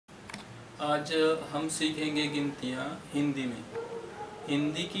आज हम सीखेंगे गिनतियाँ हिंदी में।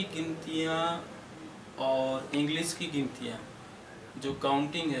 हिंदी की गिनतियाँ और इंग्लिश की गिनतियाँ, जो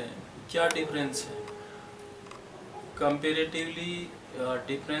काउंटिंग है, क्या डिफरेंस है। Comparatively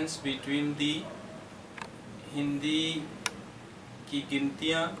difference between the Hindi की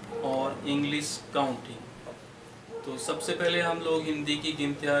गिनतियाँ और इंग्लिश काउंटिंग। तो सबसे पहले हम लोग हिंदी की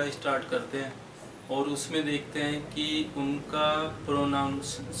गिनतियाँ स्टार्ट करते हैं और उसमें देखते हैं कि उनका प्रोनाउंस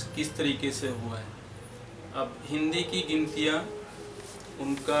किस तरीके से हुआ है। अब हिंदी की गिनतियाँ,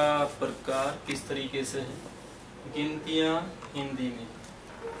 उनका प्रकार किस तरीके से है। गिनतियाँ हिंदी में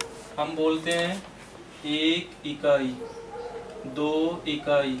हम बोलते हैं 1 इकाई, 2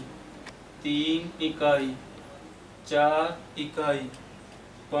 इकाई, 3 इकाई, 4 इकाई,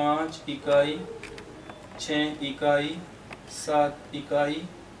 5 इकाई, 6 इकाई, 7 इकाई,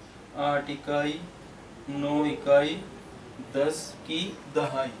 8 इकाई, 9 इकाई, 10 की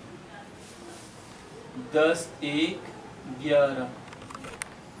दहाई। 10 1 11,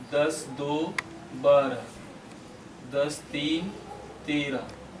 10 2 12, 10 3 13,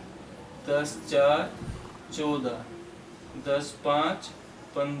 10 4 14, 10 5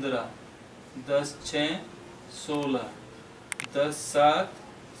 15, 10 6 16, 10 7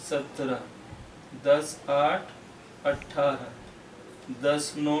 17, 10 8 18,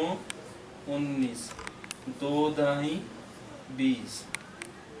 10 9 19, 2 दहाई 20,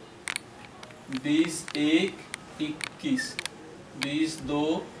 20 1 21, 20 2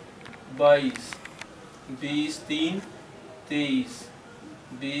 22, 20 3 23,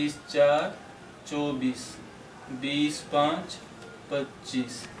 20 4 24, 20 5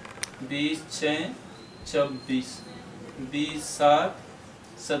 25, 20 6 26, 20 7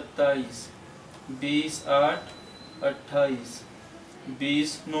 27, 20 8 28,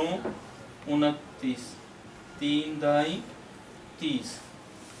 20 9 29, 3 दहाई 30।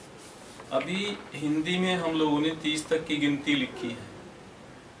 अभी हिंदी में हम लोगों ने 30 तक की गिनती लिखी है।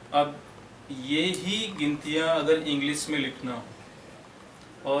 अब ये ही गिनतियाँ अगर इंग्लिश में लिखना हो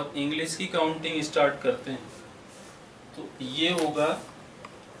और इंग्लिश की काउंटिंग स्टार्ट करते हैं तो ये होगा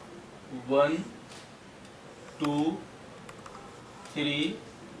 1 2 3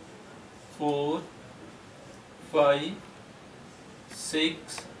 4 5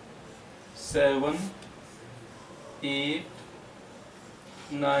 6 7 8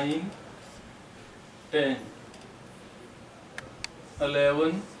 9 10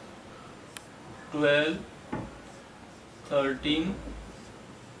 11 12 13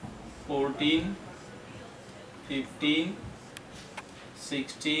 14 15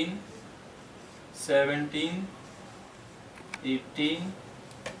 16 17 18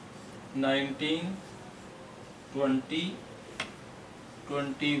 19 20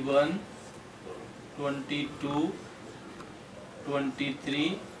 21 22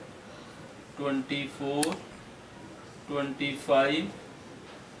 23 24 25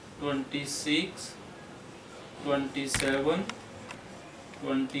 26 27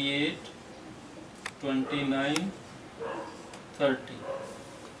 28 29 30।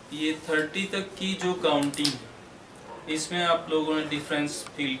 ये 30 तक की जो काउंटिंग है, इसमें आप लोगों ने डिफरेंस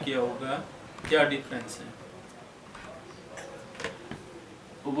फील किया होगा। क्या डिफरेंस है।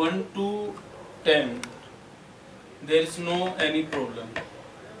 1 to 10 there is no any problem।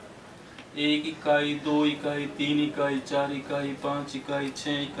 1 इकाई, 2 इकाई, 3 इकाई, 4 इकाई, 5 इकाई,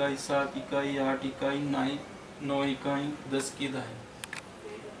 6 इकाई, 7 इकाई, 8 इकाई, 9 इकाई, 10 की दहाई।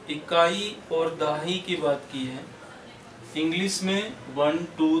 इकाई और दहाई की बात की है इंग्लिश में 1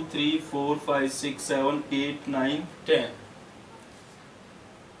 2 3 4 5 6 7 8 9 10।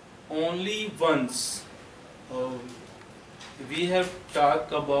 Only once we have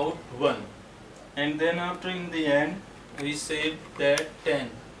talked about 1 and then after in the end we said that 10,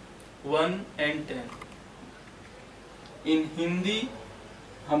 1 and 10। इन हिंदी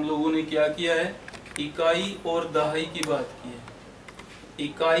हम लोगों ने क्या किया है, इकाई और दहाई की बात की है।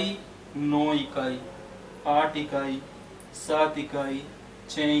 इकाई 9 इकाई, 8 इकाई, 7 इकाई,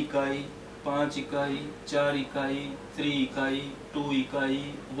 6 इकाई, 5 इकाई, 4 इकाई, 3 इकाई, 2 इकाई,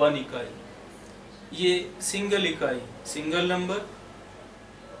 1 इकाई। ये सिंगल इकाई, सिंगल नंबर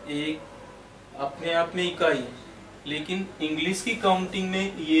एक अपने आप में इकाई है, लेकिन इंग्लिश की काउंटिंग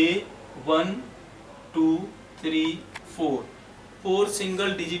में ये 1 2 3 4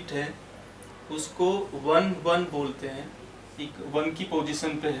 सिंगल डिजिट है, उसको 1 1 बोलते हैं, 1 की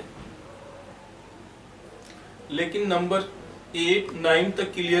पोजीशन पे है। लेकिन नंबर 8 9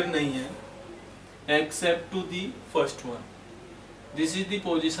 तक क्लियर नहीं है accept to the first one. This is the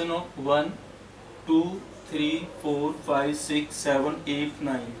position of 1 2 3 4 5 6 7 8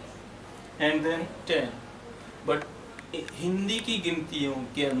 9 and then 10। But Hindi की गिनतियों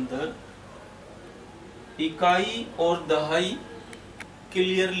के अंदर इकाई और दहाई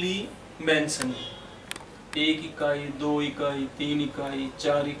क्लियरली मेंशन। 1 इकाई, 2 इकाई, 3 इकाई,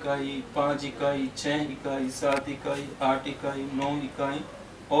 4 इकाई, 5 इकाई, 6 इकाई, 7 इकाई, 8 इकाई, 9 इकाई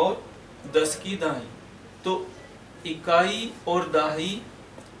और 10 की दहाई। तो इकाई और दहाई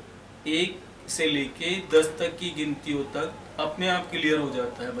 1 से लेके 10 तक की गिनतियों तक अपने आप क्लियर हो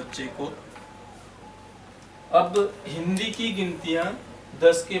जाता है बच्चे को। अब हिंदी की गिनतियां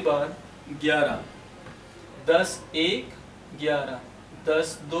 10 के बाद 11, 10 1 11,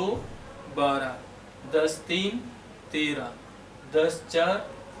 10 2 12, 10 3 13, 10 4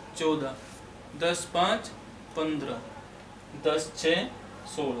 14, 10 5 15, 10 6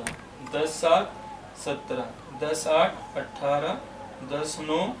 16, 10 7 17, 10 8 18, 10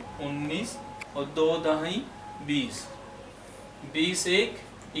 9 19 और 2 दहाई 20, 20 1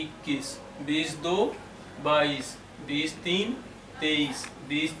 21, 20 2 22, 20 3 23,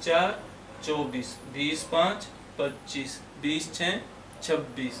 20 4 24, 20 5 25, 20 6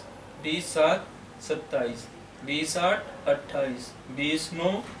 26, 20 7 27, 20 8 28, 20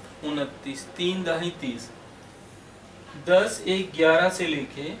 9 29, 3 दहाई 30। 10 1 11 से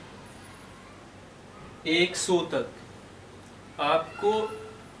लेके 100 तक आपको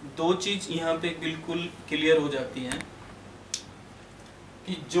दो चीज यहाँ पे बिल्कुल क्लियर हो जाती हैं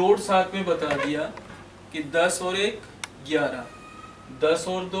कि जोड़ साथ में बता दिया कि 10 और 1 11, 10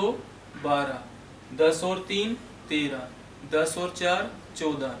 और 2 12, 10 और 3 13, 10 और 4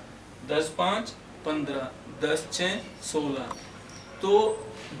 14, 10 5 15, 10 6 16। तो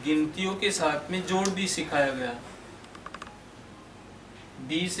गिनतियों के साथ में जोड़ भी सिखाया गया।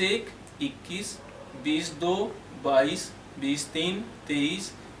 20 1 21, 20 2 22, 20 3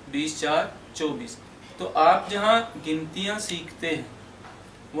 23, 20 4 24। तो आप जहाँ गिनतियाँ सीखते हैं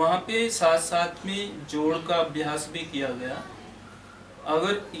वहाँ पे साथ साथ में जोड़ का अभ्यास भी किया गया।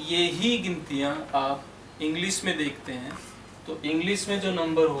 अगर ये ही गिनतियाँ आप इंग्लिश में देखते हैं तो इंग्लिश में जो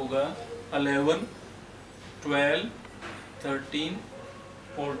नंबर होगा 11, 12, 13,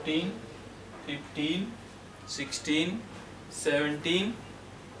 14, 15, 16, 17,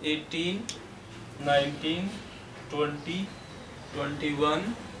 18, 19, 20, 21,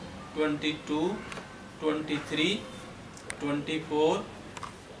 22, 23, 24,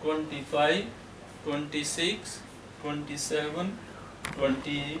 25, 26, 27,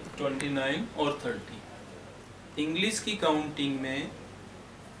 28, 29 और 30। इंग्लिश की काउंटिंग में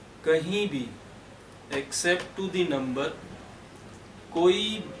कहीं भी एक्सेप्ट टू द नंबर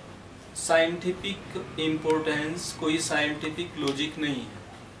कोई साइंटिफिक इम्पोर्टेंस, कोई साइंटिफिक लॉजिक नहीं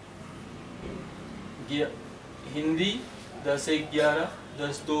है। हिंदी 10 1 11,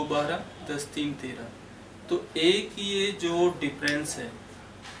 10 2 12, 10 3 13। तो एक ये जो डिफरेंस है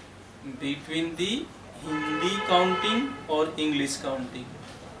बिटवीन दी हिंदी काउंटिंग और इंग्लिश काउंटिंग,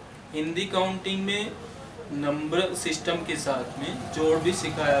 हिंदी काउंटिंग में नंबर सिस्टम के साथ में जोड़ भी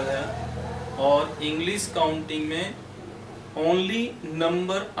सिखाया गया और इंग्लिश काउंटिंग में ओनली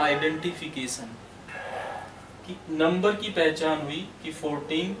नंबर आइडेंटिफिकेशन, कि नंबर की पहचान हुई कि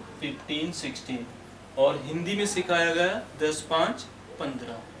 14, 15, 16। और हिंदी में सिखाया गया 10 5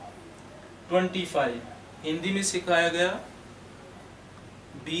 15, 25। हिंदी में सिखाया गया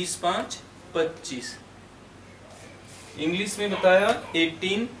 20 5 25। इंग्लिश में बताया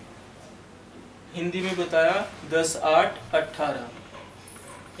 18, हिंदी में बताया 10 8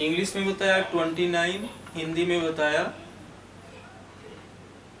 18। इंग्लिश में बताया 29, हिंदी में बताया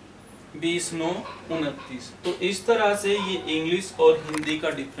 20 9 29। तो इस तरह से ये इंग्लिश और हिंदी का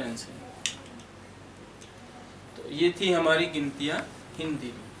डिफरेंस है। तो ये थी हमारी गिनतियां हिंदी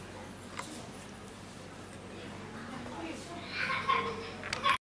में।